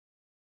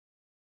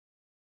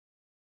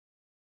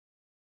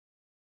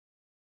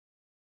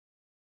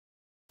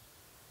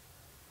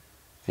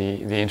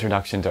The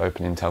introduction to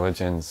open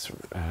intelligence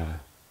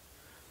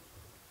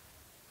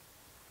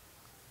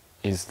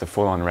is the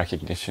full-on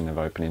recognition of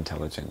open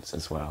intelligence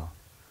as well.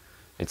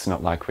 It's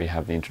not like we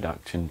have the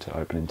introduction to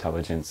open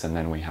intelligence and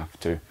then we have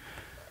to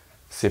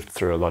sift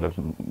through a lot of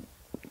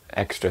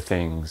extra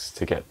things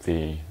to get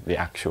the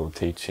actual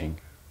teaching.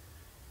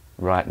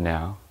 Right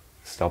now,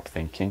 stop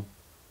thinking.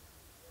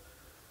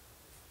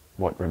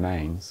 What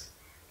remains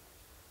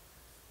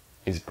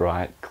is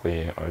bright,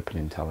 clear, open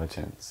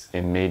intelligence,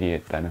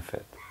 immediate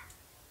benefit.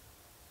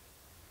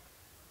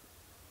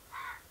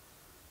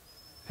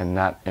 And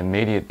that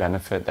immediate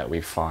benefit that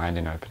we find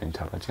in open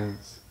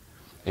intelligence,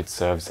 it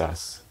serves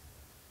us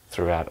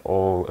throughout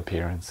all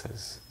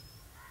appearances.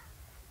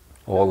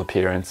 All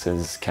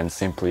appearances can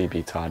simply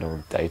be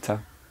titled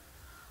data,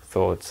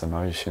 thoughts,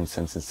 emotions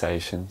and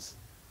sensations,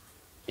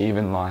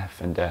 even life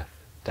and death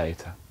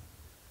data,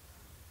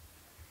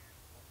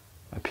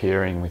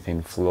 appearing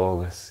within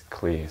flawless,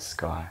 clear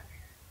sky,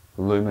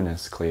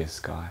 luminous, clear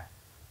sky.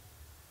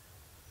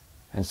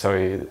 And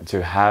so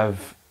to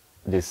have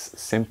this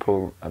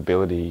simple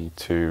ability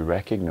to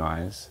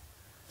recognize,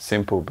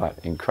 simple but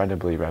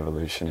incredibly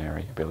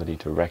revolutionary ability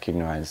to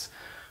recognize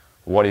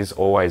what is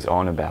always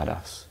on about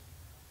us,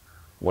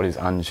 what is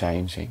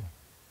unchanging,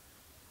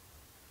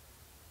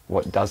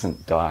 what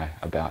doesn't die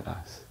about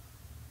us,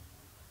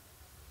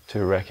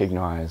 to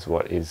recognize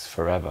what is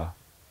forever,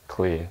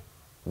 clear,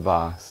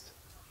 vast,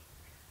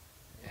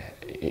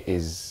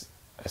 is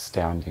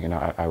astounding. And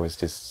I was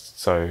just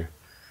so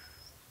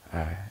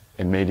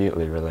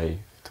immediately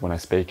relieved. When I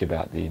speak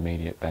about the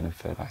immediate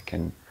benefit, I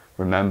can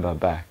remember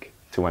back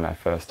to when I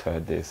first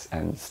heard this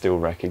and still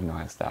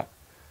recognize that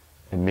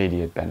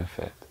immediate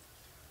benefit.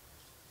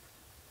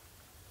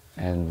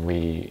 And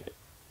we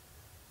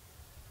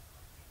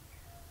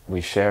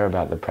share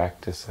about the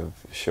practice of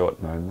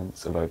short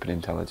moments of open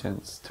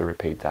intelligence, to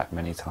repeat that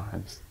many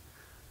times.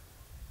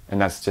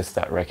 And that's just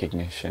that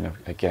recognition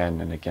of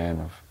again and again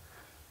of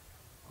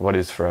what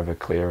is forever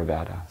clear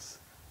about us.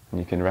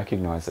 And you can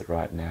recognize it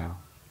right now.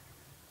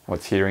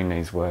 What's hearing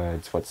these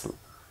words, what's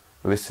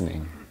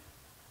listening,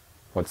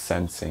 what's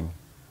sensing.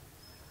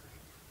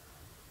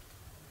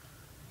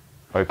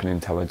 Open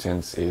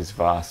intelligence is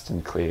vast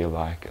and clear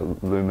like a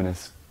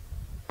luminous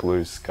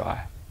blue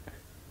sky.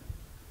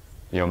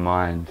 Your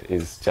mind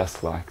is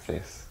just like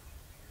this.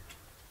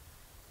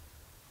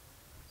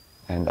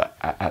 And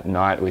at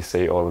night we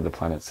see all of the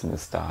planets and the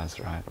stars,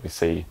 right?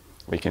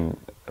 We can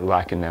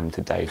liken them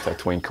to data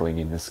twinkling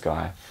in the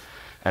sky.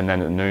 And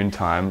then at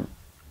noontime,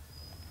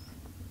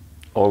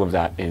 all of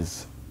that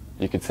is,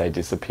 you could say,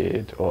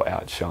 disappeared or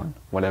outshone,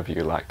 whatever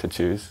you like to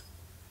choose.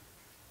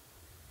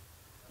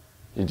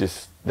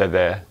 They're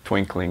there,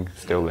 twinkling,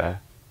 still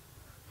there.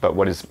 But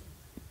what is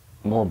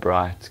more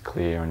bright,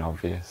 clear and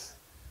obvious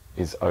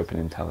is open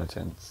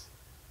intelligence,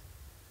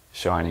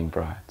 shining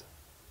bright.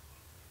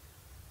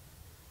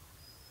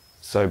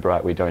 So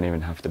bright we don't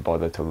even have to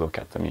bother to look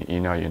at them. You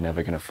know you're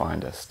never going to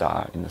find a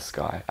star in the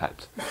sky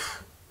at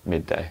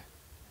midday.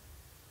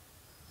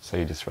 So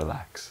you just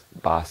relax,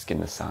 bask in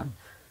the sun.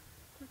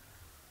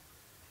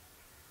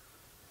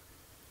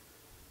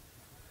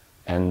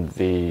 And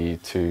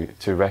to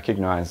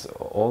recognize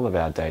all of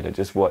our data,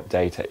 just what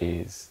data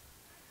is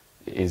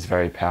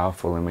very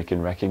powerful, and we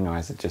can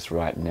recognize it just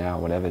right now.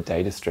 Whatever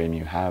data stream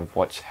you have,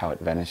 watch how it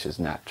vanishes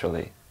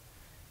naturally.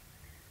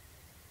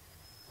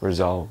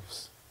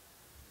 Resolves,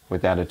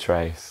 without a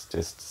trace,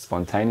 just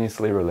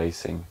spontaneously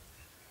releasing,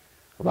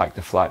 like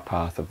the flight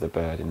path of the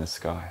bird in the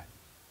sky,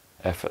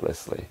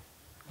 effortlessly,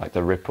 like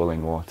the ripple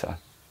in water.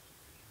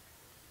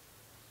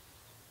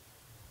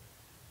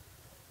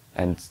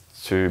 And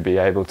to be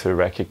able to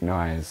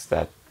recognize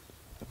that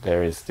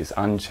there is this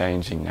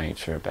unchanging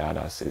nature about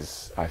us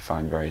is, I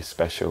find, very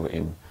special,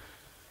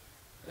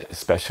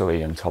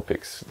 especially in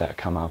topics that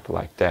come up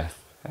like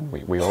death. And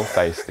we all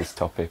face this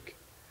topic.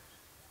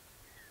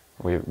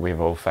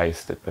 We've all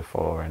faced it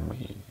before, and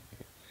we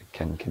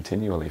can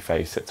continually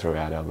face it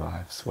throughout our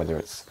lives, whether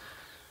it's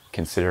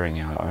considering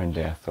our own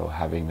death or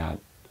having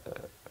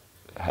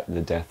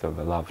the death of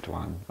a loved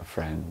one, a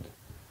friend,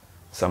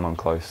 someone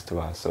close to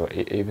us, or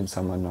even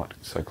someone not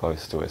so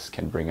close to us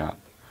can bring up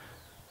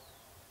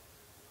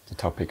the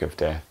topic of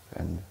death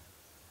and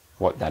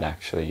what that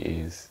actually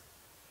is.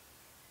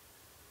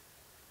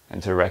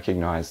 And to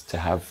recognize, to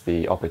have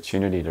the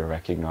opportunity to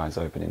recognize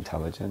open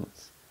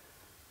intelligence,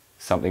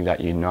 something that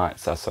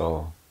unites us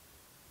all,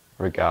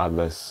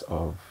 regardless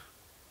of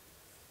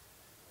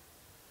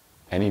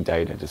any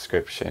data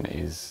description,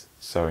 is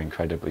so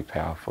incredibly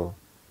powerful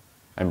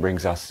and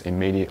brings us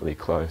immediately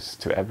close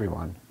to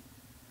everyone.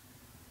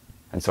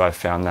 And so I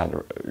found that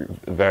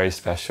very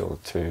special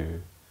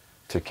to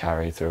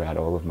carry throughout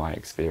all of my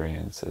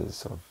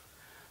experiences of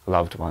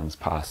loved ones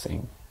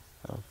passing,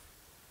 of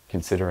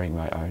considering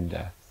my own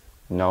death,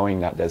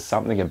 knowing that there's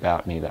something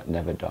about me that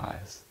never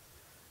dies.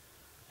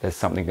 There's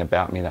something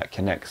about me that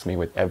connects me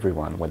with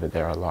everyone, whether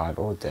they're alive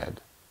or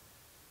dead.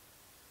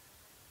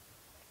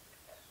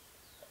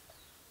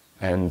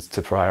 And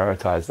to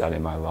prioritize that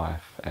in my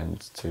life, and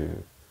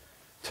to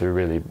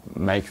really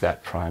make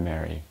that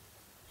primary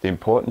the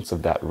importance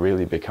of that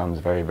really becomes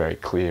very, very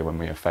clear when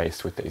we are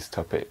faced with these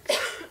topics.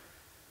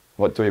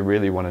 What do we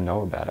really want to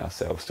know about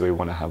ourselves? Do we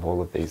want to have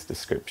all of these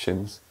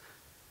descriptions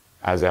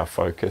as our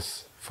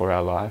focus for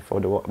our life, or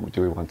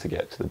do we want to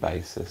get to the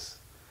basis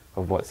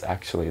of what's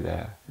actually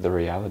there, the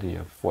reality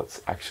of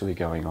what's actually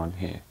going on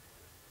here,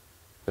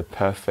 the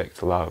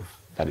perfect love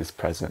that is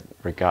present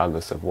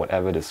regardless of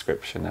whatever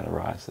description that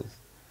arises?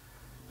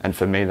 And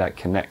for me, that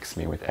connects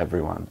me with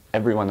everyone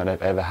that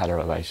I've ever had a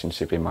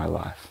relationship in my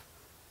life.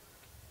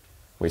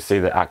 We see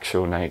the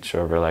actual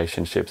nature of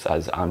relationships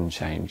as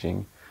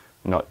unchanging.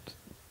 Not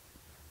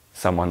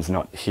someone's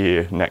not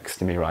here next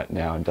to me right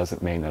now, and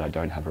doesn't mean that I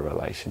don't have a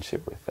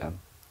relationship with them.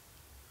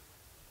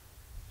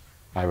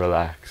 I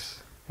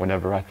relax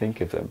whenever I think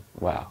of them.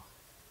 Wow,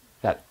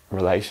 that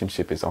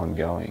relationship is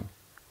ongoing.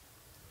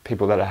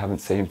 People that I haven't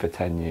seen for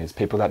 10 years,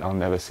 people that I'll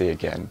never see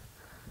again,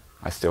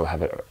 I still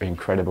have an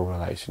incredible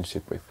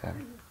relationship with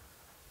them.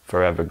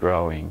 Forever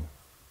growing,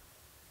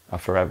 a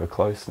forever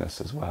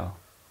closeness as well.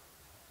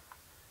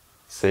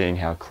 Seeing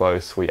how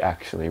close we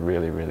actually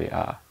really, really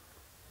are.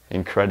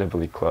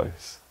 Incredibly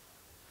close.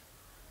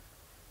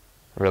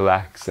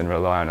 Relax and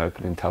rely on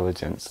open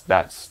intelligence.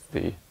 That's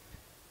the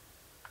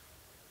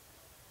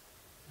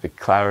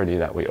clarity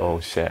that we all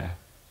share.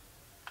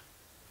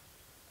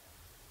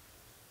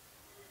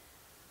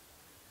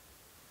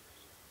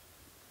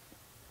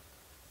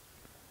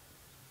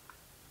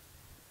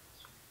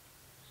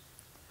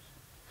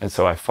 And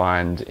so I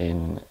find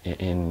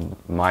in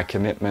my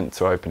commitment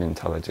to open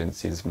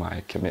intelligence is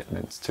my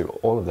commitment to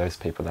all of those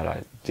people that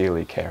I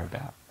dearly care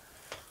about,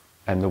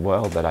 and the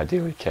world that I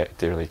dearly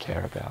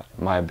care about.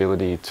 My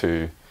ability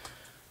to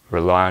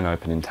rely on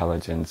open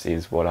intelligence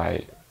is what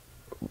I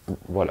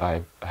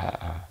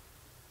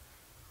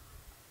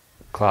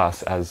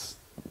class as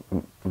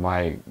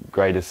my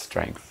greatest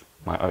strength,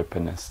 my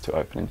openness to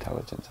open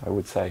intelligence. I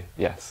would say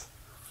yes.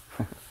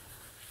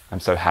 I'm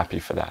so happy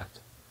for that.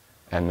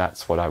 And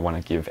that's what I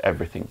want to give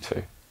everything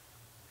to.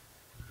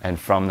 And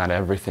from that,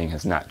 everything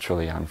has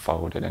naturally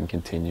unfolded and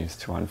continues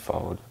to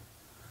unfold.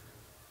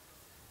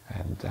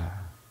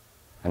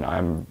 And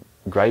I'm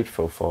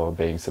grateful for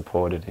being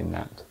supported in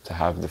that, to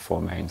have the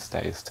four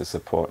mainstays to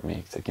support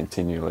me, to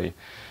continually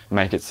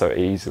make it so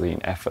easily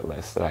and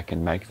effortless that I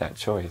can make that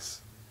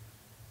choice.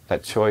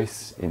 That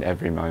choice in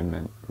every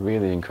moment,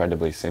 really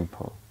incredibly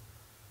simple.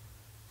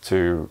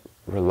 To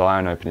rely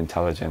on open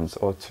intelligence,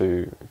 or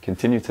to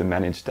continue to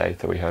manage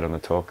data. We heard on the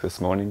talk this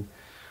morning,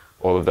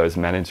 all of those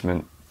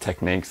management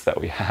techniques that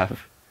we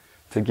have,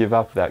 to give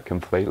up that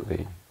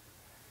completely,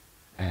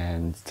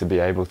 and to be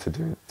able to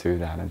do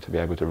that, and to be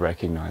able to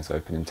recognize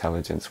open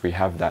intelligence. We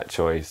have that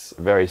choice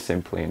very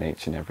simply in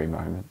each and every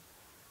moment.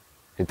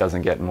 It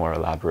doesn't get more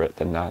elaborate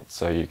than that,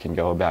 so you can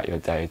go about your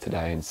day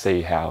today and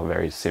see how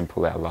very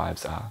simple our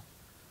lives are.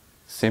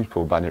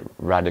 Simple, but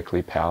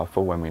radically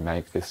powerful when we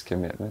make this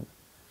commitment.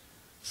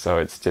 So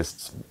it's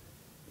just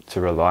to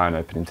rely on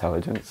open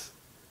intelligence,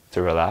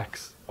 to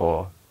relax,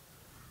 or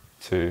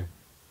to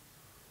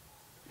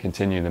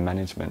continue the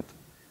management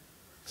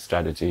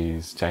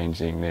strategies,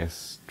 changing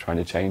this, trying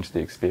to change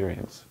the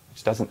experience,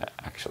 which doesn't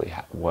actually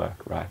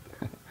work, right?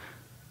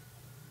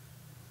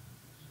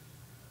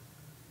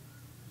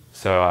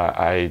 So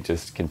I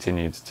just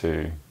continued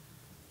to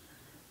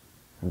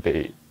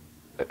be,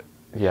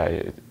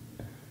 it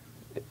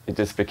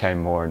just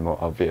became more and more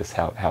obvious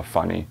how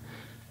funny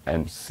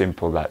and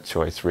simple that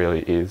choice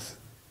really is,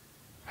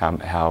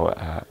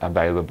 how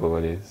available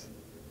it is.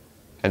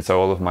 And so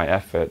all of my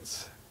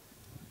efforts,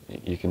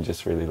 you can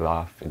just really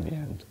laugh in the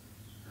end.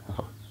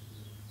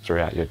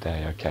 Throughout your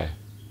day, okay,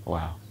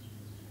 wow.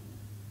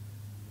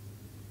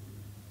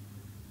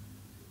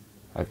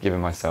 I've given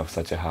myself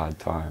such a hard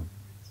time,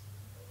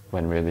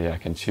 when really I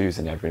can choose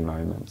in every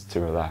moment to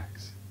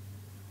relax.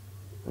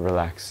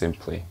 Relax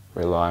simply,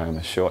 rely on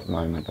a short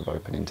moment of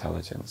open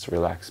intelligence,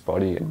 relax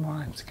body and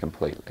mind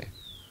completely.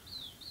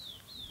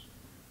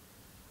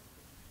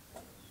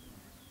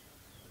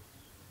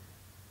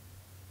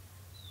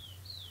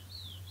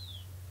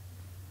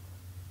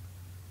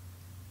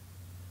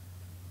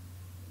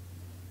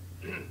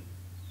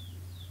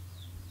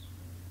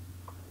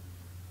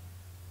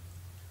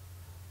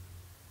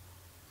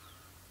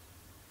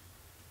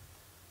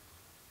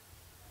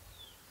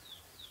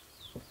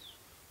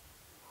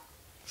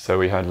 So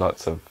we heard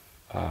lots of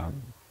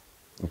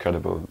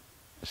incredible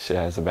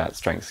shares about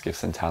strengths,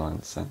 gifts and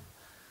talents, and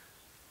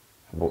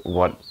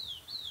what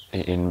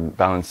in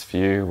Balanced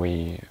View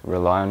we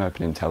rely on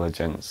open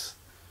intelligence,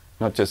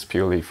 not just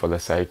purely for the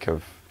sake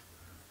of,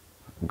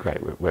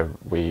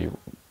 we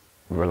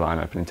rely on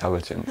open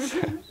intelligence.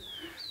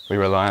 We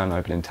rely on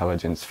open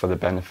intelligence for the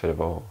benefit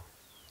of all.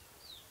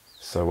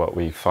 So what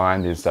we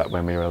find is that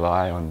when we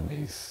rely on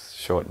these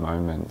short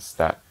moments,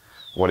 that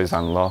what is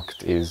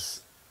unlocked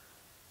is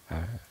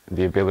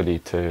the ability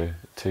to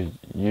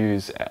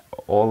use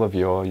all of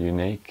your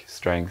unique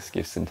strengths,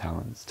 gifts and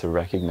talents, to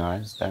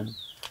recognize them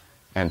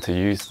and to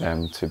use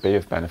them to be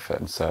of benefit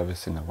and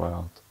service in the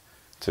world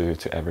to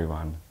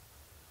everyone.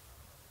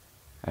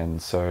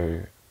 And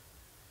so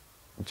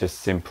just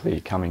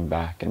simply coming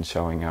back and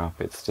showing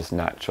up. It's just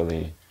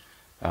naturally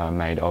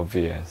made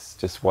obvious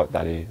just what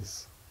that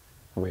is.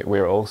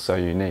 We're all so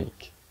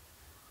unique.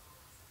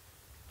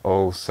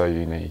 All so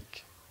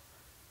unique.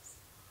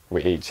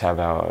 We each have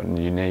our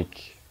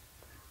unique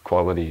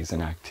qualities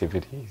and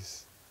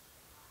activities.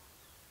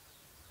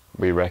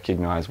 We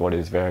recognize what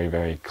is very,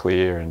 very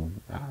clear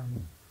and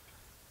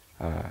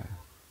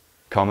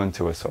common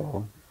to us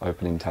all,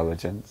 open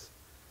intelligence,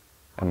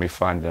 and we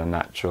find our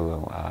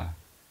natural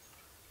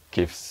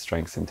gifts,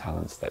 strengths and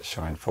talents that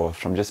shine forth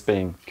from just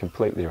being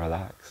completely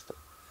relaxed.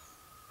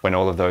 When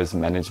all of those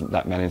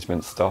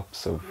management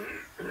stops of,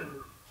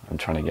 I'm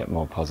trying to get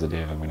more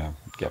positive, I'm going to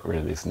get rid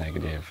of this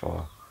negative,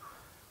 or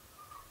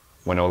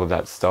when all of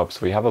that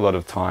stops, we have a lot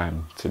of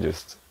time to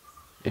just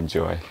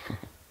enjoy.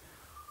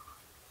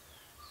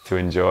 To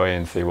enjoy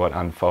and see what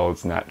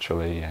unfolds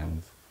naturally,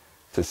 and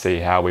to see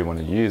how we want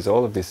to use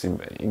all of this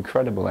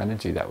incredible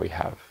energy that we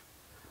have.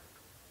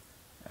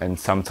 And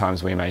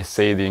sometimes we may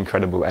see the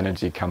incredible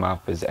energy come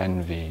up as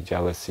envy,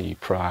 jealousy,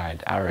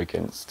 pride,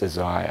 arrogance,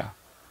 desire.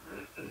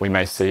 We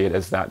may see it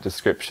as that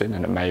description,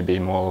 and it may be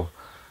more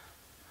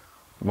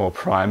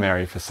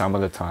primary for some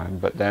of the time,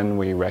 but then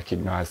we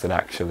recognize that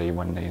actually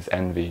when these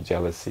envy,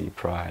 jealousy,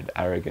 pride,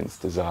 arrogance,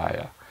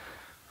 desire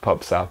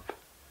pops up,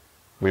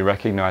 we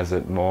recognize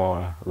it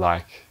more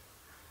like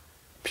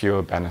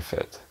pure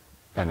benefit.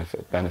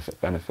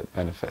 The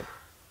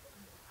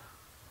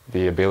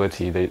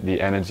ability,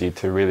 the energy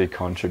to really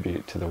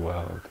contribute to the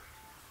world.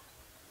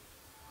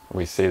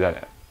 We see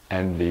that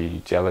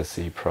envy,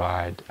 jealousy,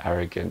 pride,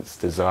 arrogance,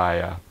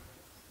 desire,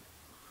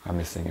 I'm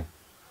missing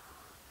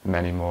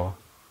many more,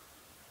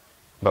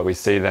 but we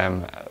see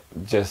them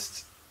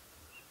just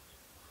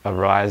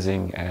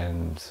arising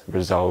and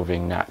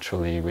resolving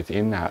naturally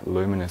within that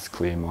luminous,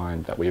 clear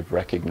mind that we've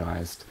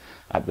recognized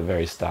at the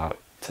very start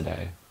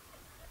today.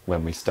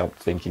 When we stopped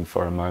thinking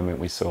for a moment,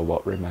 we saw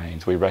what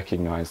remains. We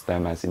recognized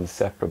them as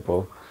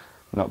inseparable,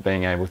 not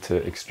being able to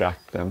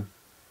extract them,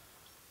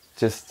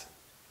 just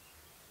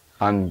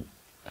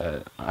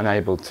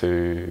unable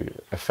to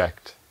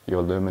affect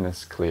your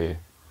luminous, clear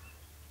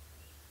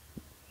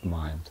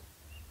mind.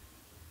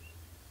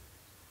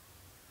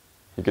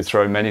 You could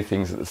throw many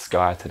things at the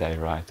sky today,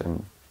 right,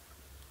 and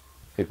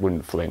it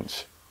wouldn't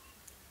flinch.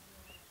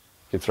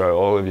 You could throw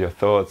all of your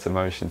thoughts,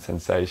 emotions,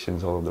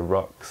 sensations, all of the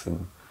rocks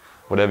and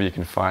whatever you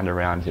can find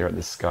around here at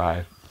the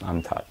sky,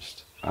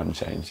 untouched,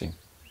 unchanging.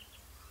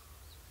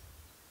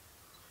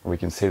 We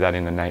can see that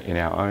in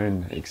our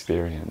own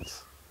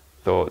experience,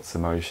 thoughts,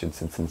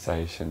 emotions and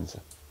sensations.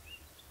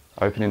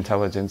 Open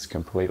intelligence,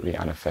 completely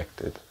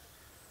unaffected,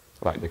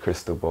 like the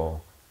crystal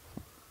ball,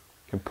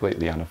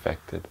 completely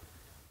unaffected.